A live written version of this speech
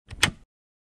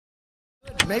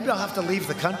Maybe I'll have to leave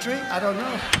the country. I don't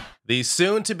know. The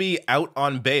soon-to-be out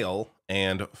on bail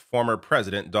and former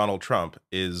President Donald Trump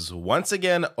is once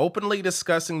again openly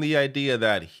discussing the idea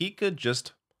that he could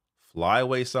just fly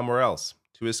away somewhere else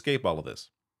to escape all of this.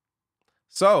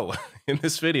 So, in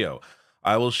this video,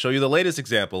 I will show you the latest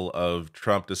example of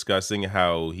Trump discussing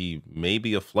how he may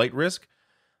be a flight risk.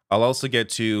 I'll also get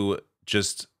to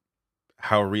just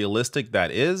how realistic that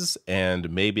is and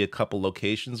maybe a couple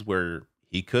locations where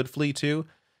he could flee to.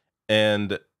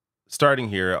 And starting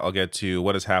here, I'll get to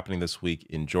what is happening this week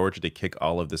in Georgia to kick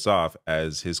all of this off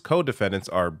as his co-defendants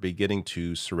are beginning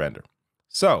to surrender.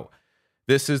 So,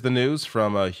 this is the news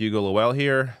from Hugo Lowell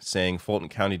here, saying Fulton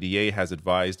County DA has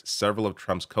advised several of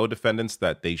Trump's co-defendants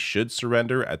that they should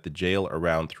surrender at the jail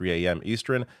around 3 a.m.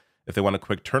 Eastern if they want a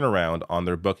quick turnaround on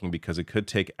their booking because it could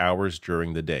take hours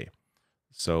during the day.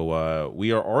 So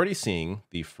we are already seeing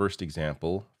the first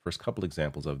couple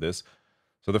examples of this.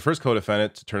 So the first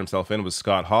co-defendant to turn himself in was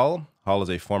Scott Hall. Hall is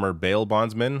a former bail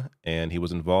bondsman, and he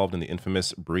was involved in the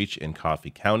infamous breach in Coffee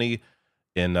County,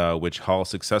 in which Hall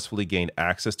successfully gained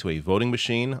access to a voting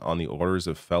machine on the orders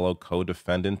of fellow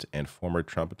co-defendant and former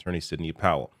Trump attorney Sidney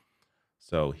Powell.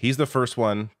 So he's the first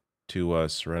one to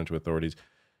surrender to authorities.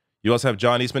 You also have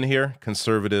John Eastman here,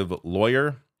 conservative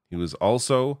lawyer. He was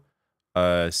also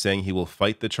saying he will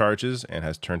fight the charges and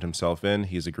has turned himself in.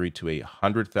 He's agreed to a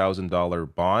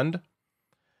 $100,000 bond.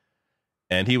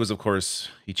 And he was, of course,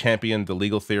 he championed the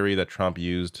legal theory that Trump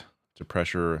used to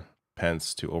pressure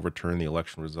Pence to overturn the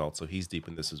election results. So he's deep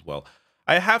in this as well.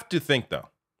 I have to think, though,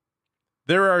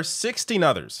 there are 16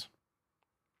 others.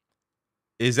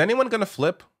 Is anyone going to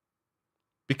flip?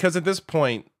 Because at this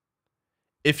point,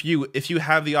 if you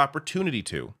have the opportunity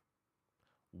to,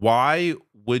 why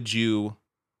would you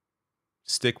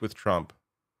stick with Trump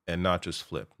and not just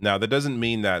flip? Now, that doesn't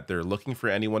mean that they're looking for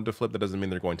anyone to flip. That doesn't mean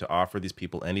they're going to offer these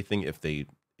people anything if they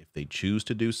choose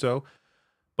to do so.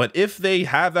 But if they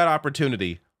have that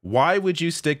opportunity, why would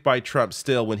you stick by Trump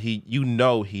still when he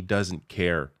doesn't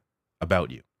care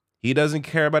about you? He doesn't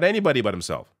care about anybody but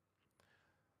himself.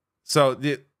 So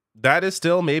that is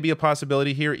still maybe a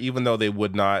possibility here, even though they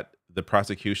would not, the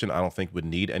prosecution, I don't think, would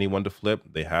need anyone to flip.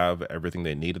 They have everything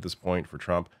they need at this point for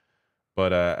Trump.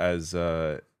 But as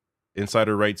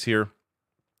Insider writes here,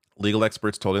 legal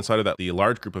experts told Insider that the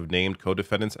large group of named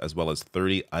co-defendants, as well as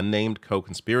 30 unnamed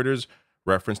co-conspirators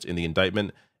referenced in the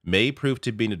indictment, may prove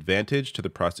to be an advantage to the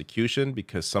prosecution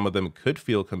because some of them could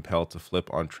feel compelled to flip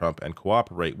on Trump and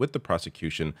cooperate with the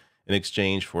prosecution in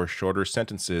exchange for shorter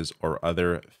sentences or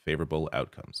other favorable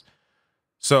outcomes.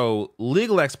 So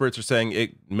legal experts are saying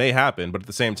it may happen, but at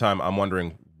the same time, I'm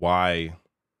wondering why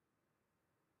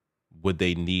would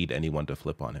they need anyone to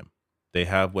flip on him? They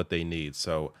have what they need,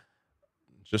 so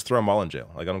just throw them all in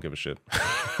jail. Like, I don't give a shit.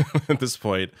 At this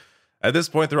point,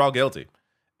 they're all guilty.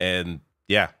 And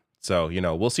yeah, so,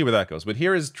 we'll see where that goes. But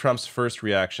here is Trump's first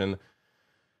reaction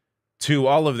to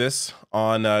all of this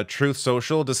on Truth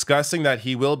Social, discussing that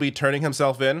he will be turning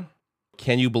himself in.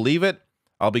 Can you believe it?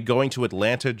 I'll be going to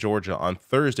Atlanta, Georgia on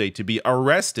Thursday to be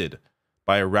arrested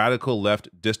by a radical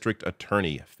left district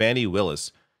attorney, Fani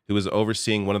Willis, who is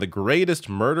overseeing one of the greatest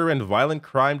murder and violent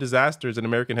crime disasters in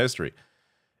American history.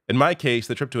 In my case,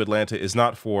 the trip to Atlanta is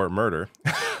not for murder,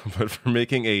 but for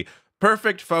making a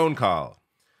perfect phone call.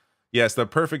 Yes, the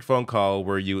perfect phone call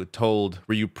where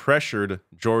you pressured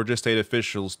Georgia state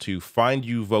officials to find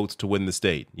you votes to win the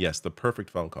state. Yes, the perfect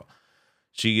phone call.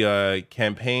 She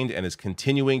campaigned and is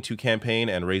continuing to campaign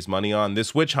and raise money on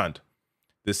this witch hunt.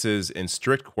 This is in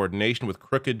strict coordination with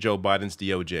crooked Joe Biden's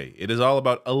DOJ. It is all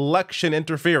about election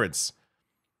interference.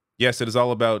 Yes, it is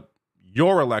all about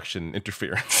your election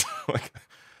interference. Like,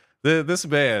 this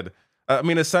man, I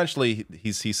mean, essentially,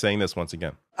 he's saying this once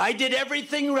again. I did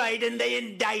everything right and they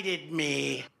indicted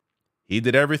me. He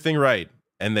did everything right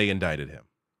and they indicted him.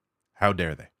 How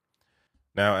dare they?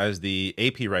 Now, as the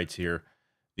AP writes here,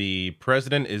 the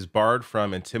president is barred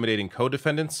from intimidating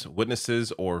co-defendants,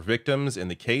 witnesses, or victims in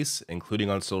the case, including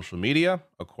on social media,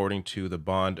 according to the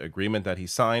bond agreement that he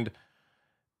signed.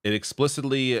 It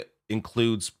explicitly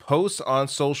includes posts on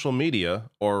social media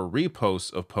or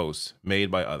reposts of posts made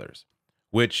by others,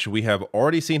 which we have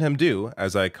already seen him do,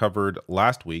 as I covered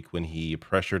last week when he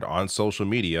pressured on social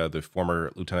media the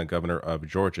former Lieutenant Governor of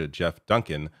Georgia, Jeff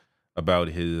Duncan, about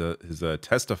his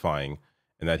testifying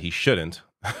and that he shouldn't.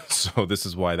 So this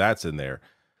is why that's in there.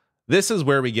 This is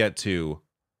where we get to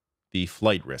the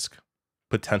flight risk,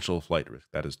 potential flight risk.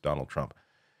 That is Donald Trump.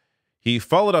 He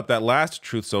followed up that last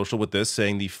Truth Social with this,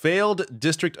 saying the failed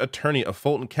district attorney of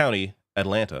Fulton County,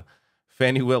 Atlanta,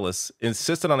 Fani Willis,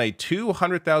 insisted on a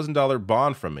 $200,000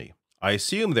 bond from me. I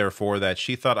assume, therefore, that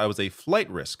she thought I was a flight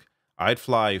risk. I'd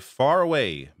fly far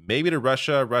away, maybe to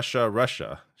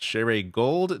Russia, share a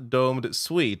gold-domed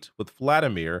suite with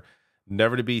Vladimir,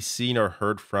 never to be seen or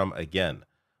heard from again.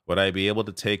 Would I be able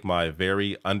to take my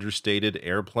very understated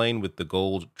airplane with the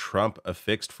gold Trump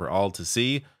affixed for all to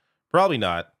see? Probably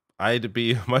not. I'd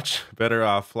be much better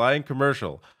off flying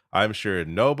commercial. I'm sure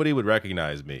nobody would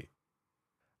recognize me.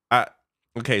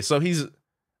 Okay, so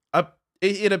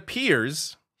it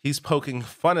appears he's poking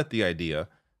fun at the idea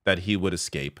that he would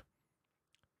escape.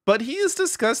 But he has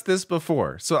discussed this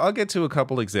before. So I'll get to a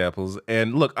couple examples.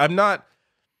 And look,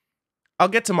 I'll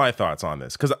get to my thoughts on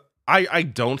this because I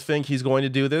don't think he's going to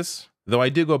do this, though I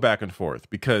do go back and forth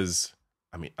because,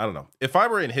 I mean, I don't know. If I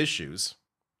were in his shoes,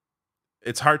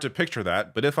 it's hard to picture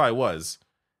that. But if I was,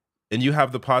 and you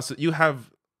have you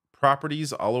have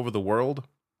properties all over the world,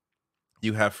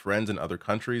 you have friends in other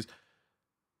countries.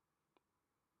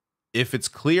 If it's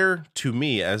clear to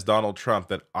me as Donald Trump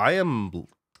that I am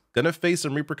going to face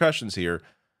some repercussions here,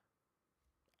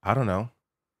 I don't know.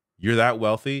 You're that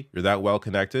wealthy, you're that well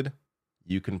connected,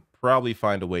 you can probably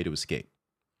find a way to escape.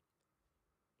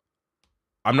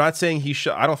 I'm not saying he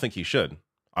should. I don't think he should.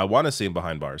 I want to see him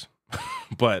behind bars.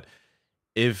 But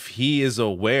if he is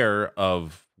aware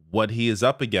of what he is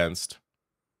up against,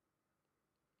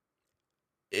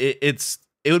 it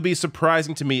would be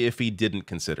surprising to me if he didn't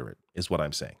consider it, is what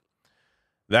I'm saying.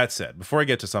 That said, before I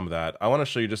get to some of that, I want to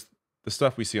show you just the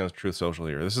stuff we see on Truth Social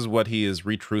here. This is what he is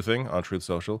retruthing on Truth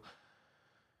Social.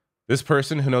 This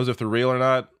person who knows if they're real or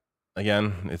not,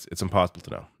 again, it's impossible to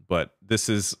know. But this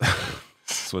is,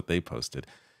 this is what they posted.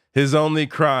 His only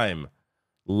crime,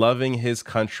 loving his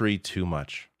country too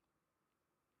much.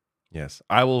 Yes,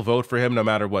 I will vote for him no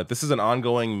matter what. This is an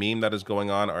ongoing meme that is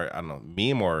going on, or I don't know,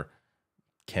 meme or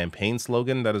campaign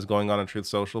slogan that is going on Truth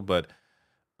Social, but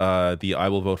the I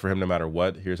will vote for him no matter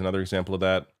what. Here's another example of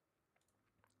that.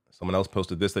 Someone else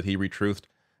posted this that he retruthed.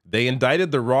 They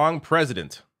indicted the wrong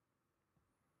president,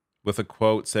 with a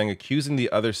quote saying, accusing the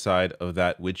other side of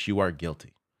that which you are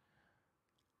guilty.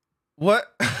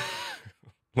 What?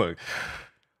 Look,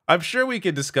 I'm sure we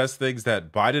could discuss things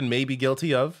that Biden may be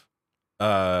guilty of.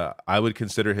 I would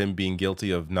consider him being guilty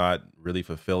of not really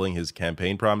fulfilling his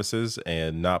campaign promises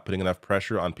and not putting enough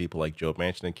pressure on people like Joe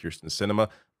Manchin and Kyrsten Sinema.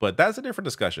 But that's a different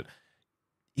discussion.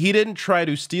 He didn't try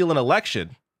to steal an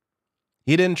election.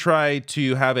 He didn't try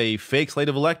to have a fake slate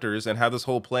of electors and have this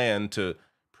whole plan to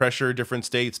pressure different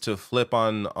states to flip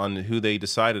on who they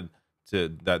decided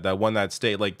to that won that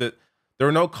state. Like that, there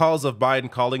were no calls of Biden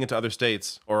calling into other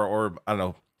states or I don't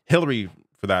know, Hillary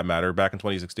for that matter, back in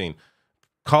 2016,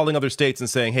 calling other states and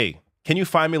saying, "Hey, can you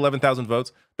find me 11,000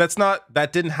 votes?" That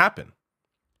didn't happen.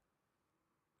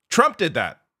 Trump did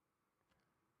that.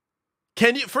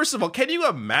 First of all, can you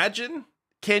imagine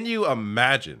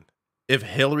if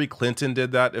Hillary Clinton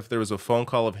did that? If there was a phone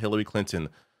call of Hillary Clinton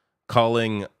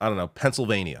calling, I don't know,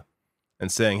 Pennsylvania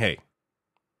and saying, hey,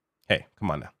 come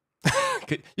on now.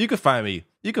 you could find me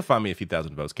a few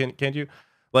thousand votes. Can't you?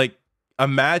 Like,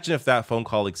 imagine if that phone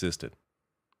call existed.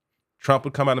 Trump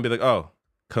would come out and be like, oh,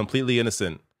 completely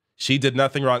innocent. She did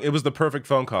nothing wrong. It was the perfect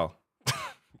phone call.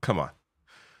 Come on.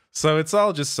 So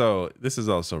this is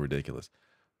all so ridiculous.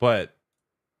 But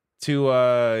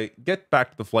to get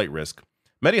back to the flight risk,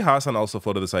 Mehdi Hasan also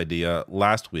floated this idea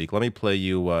last week. Let me play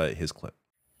you his clip.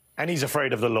 And he's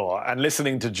afraid of the law. And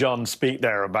listening to John speak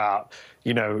there about,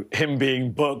 you know, him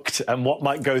being booked and what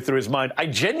might go through his mind, I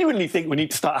genuinely think we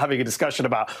need to start having a discussion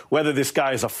about whether this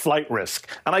guy is a flight risk.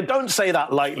 And I don't say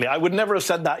that lightly. I would never have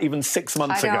said that even 6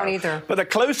 months ago. I don't either. But the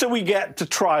closer we get to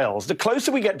trials, the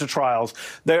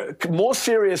more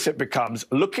serious it becomes.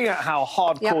 Looking at how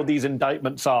hardcore these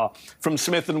indictments are from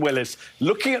Smith and Willis,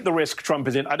 looking at the risk Trump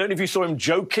is in. I don't know if you saw him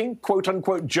joking, quote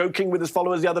unquote, joking with his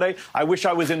followers the other day. I wish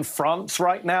I was in France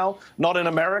right now, not in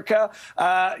America.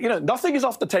 You know, nothing is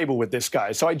off the table with this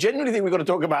guy. So I genuinely think we've got to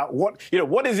talk about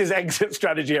what is his exit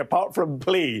strategy apart from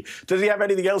plea? Does he have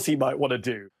anything else he might want to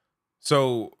do?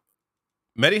 So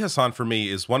Mehdi Hasan, for me,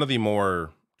 is one of the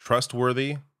more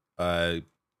trustworthy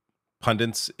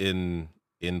pundits in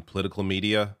political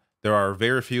media. There are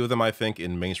very few of them, I think,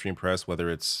 in mainstream press, whether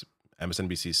it's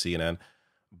MSNBC, CNN.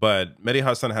 But Mehdi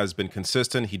Hasan has been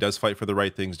consistent. He does fight for the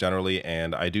right things generally,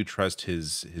 and I do trust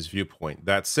his viewpoint.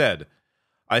 That said,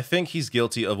 I think he's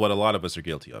guilty of what a lot of us are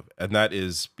guilty of, and that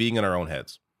is being in our own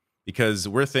heads. Because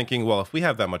we're thinking, well, if we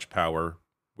have that much power,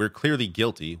 we're clearly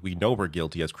guilty. We know we're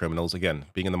guilty as criminals. Again,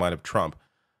 being in the mind of Trump.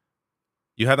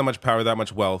 You have that much power, that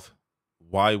much wealth.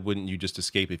 Why wouldn't you just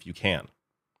escape if you can?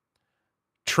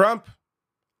 Trump,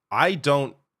 I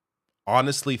don't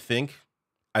honestly think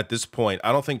at this point,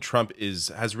 I don't think Trump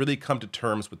has really come to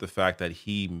terms with the fact that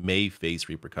he may face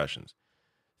repercussions.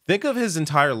 Think of his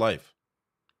entire life.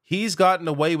 He's gotten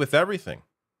away with everything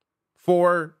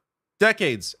for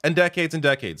decades and decades and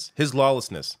decades. His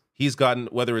lawlessness. He's gotten,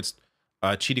 whether it's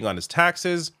cheating on his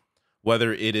taxes,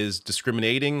 whether it is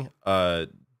discriminating,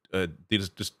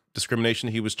 discrimination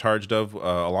he was charged of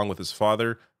along with his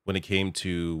father when it came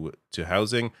to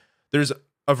housing. There's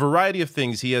a variety of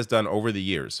things he has done over the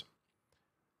years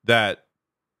that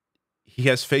he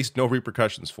has faced no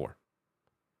repercussions for.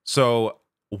 So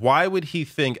why would he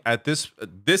think at this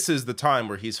is the time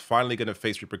where he's finally going to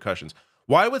face repercussions?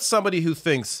 Why would somebody who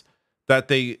thinks that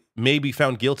they may be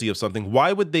found guilty of something,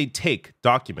 why would they take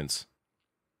documents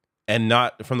and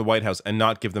not from the White House and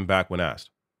not give them back when asked?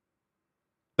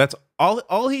 That's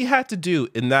all he had to do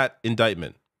in that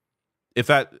indictment.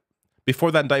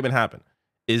 Before that indictment happened,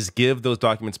 is give those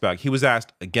documents back. He was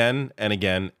asked again and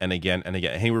again and again and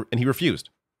again, and he refused.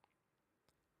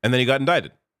 And then he got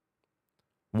indicted.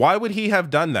 Why would he have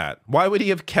done that? Why would he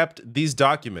have kept these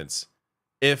documents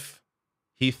if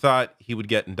he thought he would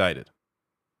get indicted?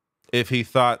 If he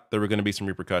thought there were going to be some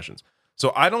repercussions?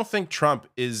 So I don't think Trump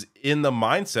is in the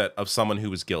mindset of someone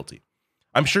who is guilty.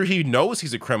 I'm sure he knows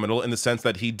he's a criminal in the sense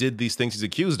that he did these things he's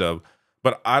accused of,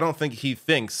 but I don't think he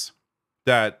thinks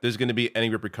that there's going to be any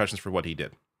repercussions for what he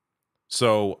did.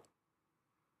 So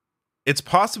it's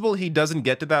possible he doesn't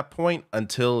get to that point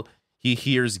until he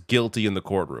hears guilty in the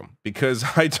courtroom, because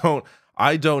I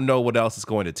don't know what else it's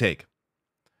going to take.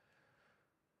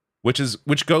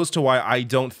 Which goes to why I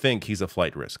don't think he's a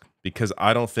flight risk, because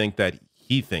I don't think that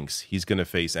he thinks he's going to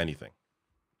face anything.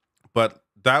 But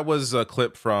that was a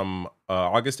clip from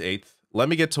August 8th. Let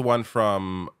me get to one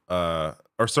from, the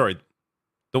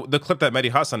clip that Mehdi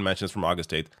Hassan mentions from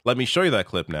August 8th. Let me show you that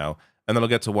clip now, and then I'll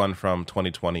get to one from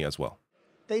 2020 as well.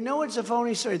 They know it's a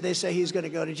phony story. They say he's going to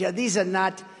go to jail. These are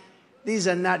not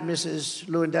Mrs.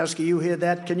 Lewandowski. You hear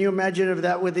that? Can you imagine if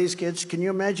that were these kids? Can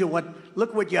you imagine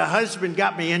look what your husband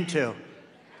got me into?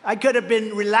 I could have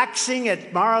been relaxing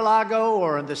at Mar-a-Lago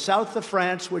or in the south of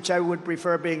France, which I would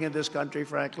prefer being in this country,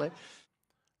 frankly.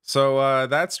 So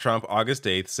that's Trump, August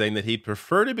 8th, saying that he'd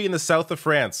prefer to be in the south of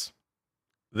France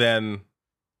than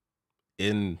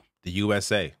in the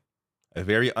USA. A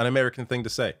very un-American thing to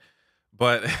say.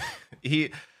 But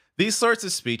these sorts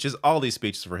of speeches, all these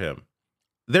speeches for him,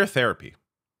 they're therapy.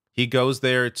 He goes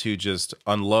there to just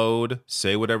unload,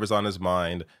 say whatever's on his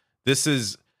mind. This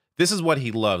is what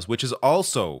he loves, which is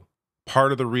also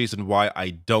part of the reason why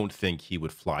I don't think he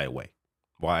would fly away,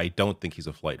 why I don't think he's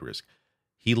a flight risk.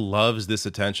 He loves this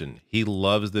attention. He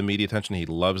loves the media attention. He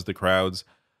loves the crowds.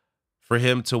 For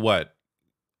him to what?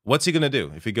 What's he going to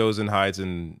do if he goes and hides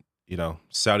in,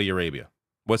 Saudi Arabia?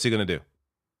 What's he going to do?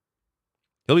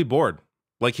 He'll be bored.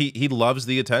 Like he loves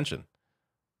the attention.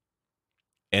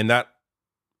 And that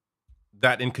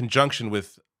in conjunction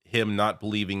with him not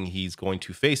believing he's going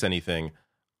to face anything,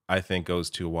 I think goes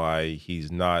to why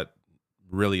he's not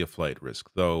really a flight risk.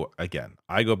 Though, again,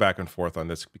 I go back and forth on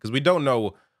this because we don't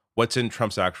know what's in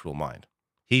Trump's actual mind.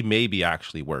 He may be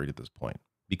actually worried at this point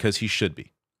because he should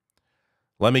be.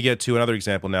 Let me get to another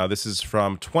example now. This is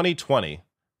from 2020.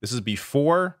 This is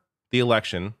before the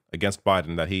election against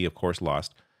Biden that he, of course,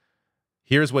 lost.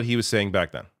 Here's what he was saying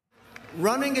back then.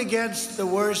 Running against the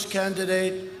worst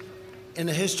candidate in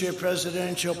the history of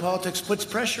presidential politics puts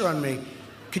pressure on me.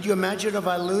 Could you imagine if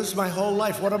I lose my whole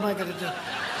life? What am I going to do?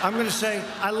 I'm going to say,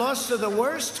 I lost to the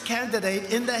worst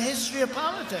candidate in the history of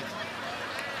politics.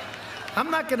 I'm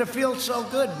not going to feel so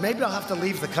good. Maybe I'll have to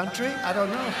leave the country. I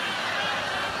don't know.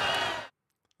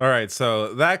 All right,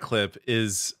 so that clip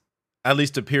is, at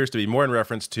least appears to be more in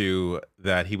reference to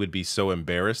that he would be so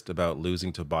embarrassed about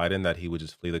losing to Biden that he would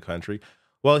just flee the country.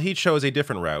 Well, he chose a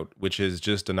different route, which is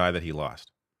just deny that he lost.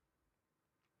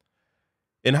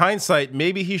 In hindsight,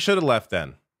 maybe he should have left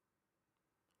then.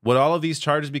 Would all of these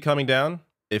charges be coming down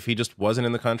if he just wasn't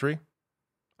in the country?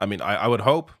 I mean, I would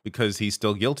hope, because he's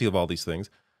still guilty of all these things.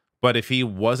 But if he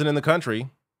wasn't in the country,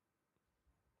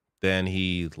 then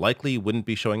he likely wouldn't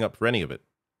be showing up for any of it.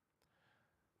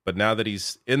 But now that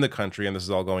he's in the country and this is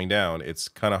all going down, it's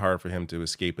kind of hard for him to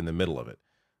escape in the middle of it.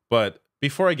 But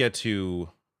before I get to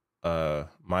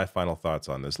my final thoughts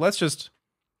on this, let's just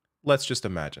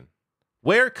imagine,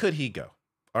 where could he go?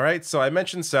 All right, so I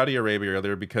mentioned Saudi Arabia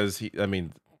earlier because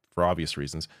for obvious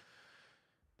reasons,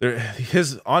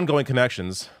 his ongoing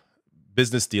connections,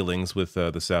 business dealings with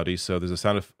the Saudis. So there's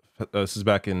this is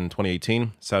back in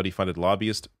 2018. Saudi-funded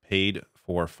lobbyist paid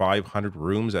for 500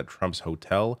 rooms at Trump's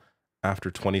hotel after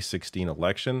 2016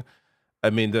 election.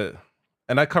 And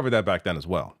I covered that back then as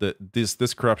well.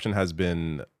 This corruption has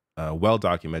been well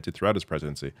documented throughout his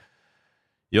presidency.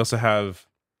 You also have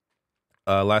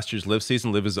last year's Live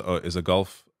season. Live is a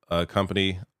golf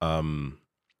company.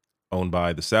 owned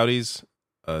by the Saudis.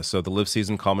 So the live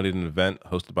season culminated in an event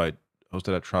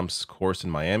hosted at Trump's course in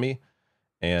Miami.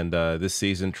 And this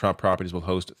season, Trump Properties will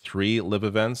host 3 live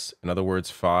events. In other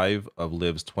words, 5 of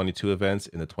Live's 22 events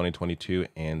in the 2022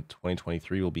 and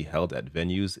 2023 will be held at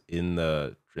venues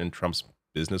in Trump's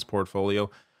business portfolio.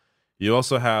 You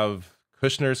also have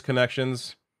Kushner's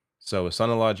connections. So his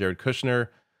son-in-law, Jared Kushner,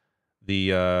 the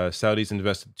Saudis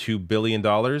invested $2 billion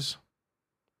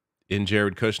in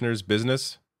Jared Kushner's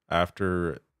business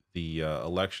after the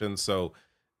election. So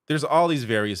there's all these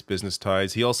various business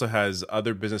ties. He also has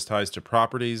other business ties to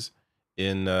properties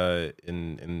in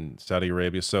Saudi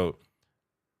Arabia. So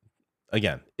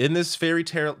again, in this fairy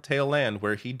tale land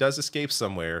where he does escape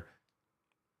somewhere,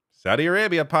 Saudi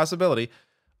Arabia, possibility.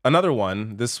 Another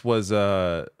one, this was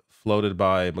floated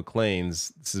by McLean's.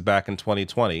 This is back in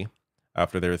 2020,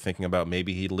 after they were thinking about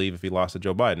maybe he'd leave if he lost to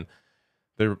Joe Biden.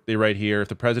 They write here, if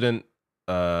the president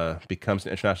becomes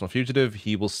an international fugitive,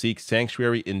 he will seek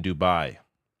sanctuary in Dubai.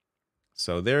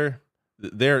 So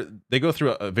they go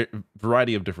through a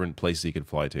variety of different places he could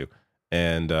fly to.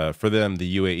 And for them,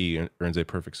 the UAE earns a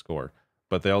perfect score.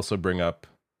 But they also bring up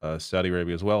Saudi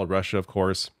Arabia as well, Russia, of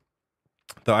course.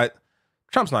 Though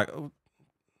Trump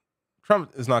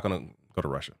is not going to go to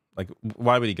Russia. Like,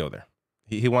 why would he go there?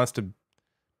 He wants to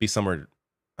be somewhere,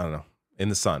 I don't know, in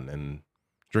the sun and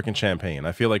drinking champagne.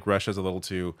 I feel like Russia's a little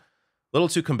too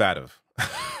combative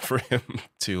for him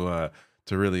to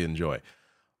really enjoy.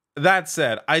 That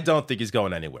said, I don't think he's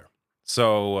going anywhere.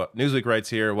 So Newsweek writes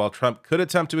here, while Trump could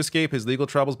attempt to escape his legal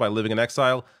troubles by living in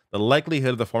exile, the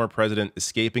likelihood of the former president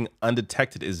escaping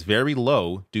undetected is very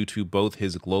low due to both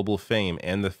his global fame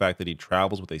and the fact that he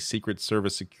travels with a Secret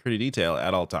Service security detail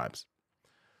at all times.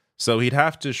 So he'd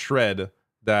have to shred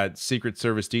that Secret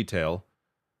Service detail.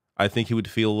 I think he would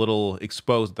feel a little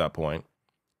exposed at that point.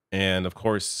 And of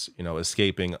course,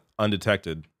 escaping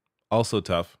undetected, also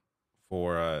tough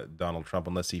for Donald Trump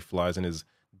unless he flies in his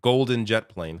golden jet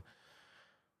plane.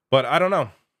 But I don't know.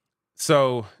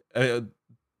 So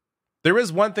there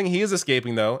is one thing he is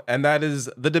escaping, though, and that is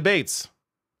the debates.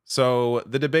 So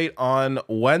the debate on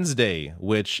Wednesday,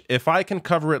 which if I can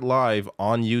cover it live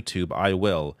on YouTube, I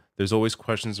will. There's always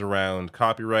questions around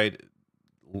copyright.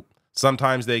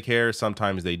 Sometimes they care,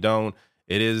 sometimes they don't.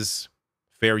 It is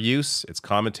fair use. It's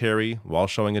commentary while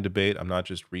showing a debate. I'm not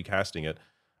just recasting it,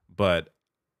 but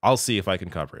I'll see if I can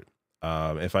cover it.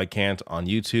 If I can't on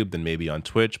YouTube, then maybe on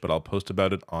Twitch, but I'll post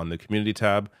about it on the community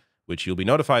tab, which you'll be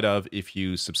notified of if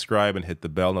you subscribe and hit the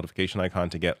bell notification icon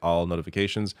to get all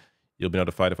notifications. You'll be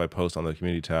notified if I post on the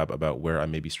community tab about where I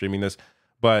may be streaming this.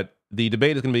 But the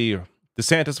debate is going to be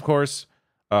DeSantis, of course,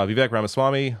 Vivek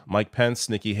Ramaswamy, Mike Pence,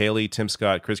 Nikki Haley, Tim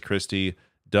Scott, Chris Christie,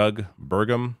 Doug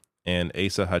Burgum, and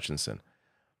Asa Hutchinson.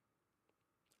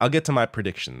 I'll get to my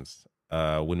predictions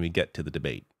when we get to the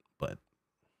debate, but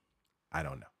I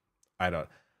don't know. I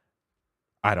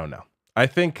don't know. I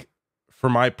think for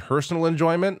my personal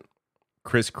enjoyment,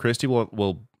 Chris Christie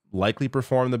will likely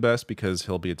perform the best because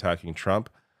he'll be attacking Trump.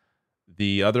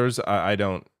 The others, I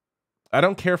don't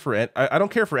care for. I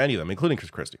don't care for any of them, including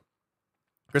Chris Christie.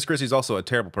 Chris Christie's also a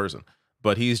terrible person,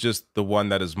 but he's just the one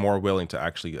that is more willing to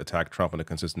actually attack Trump on a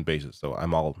consistent basis. So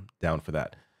I'm all down for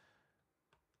that.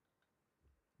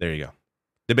 There you go.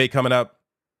 Debate coming up.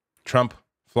 Trump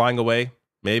flying away,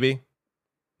 maybe.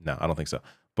 No, I don't think so.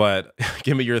 But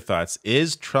give me your thoughts.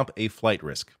 Is Trump a flight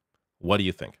risk? What do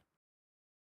you think?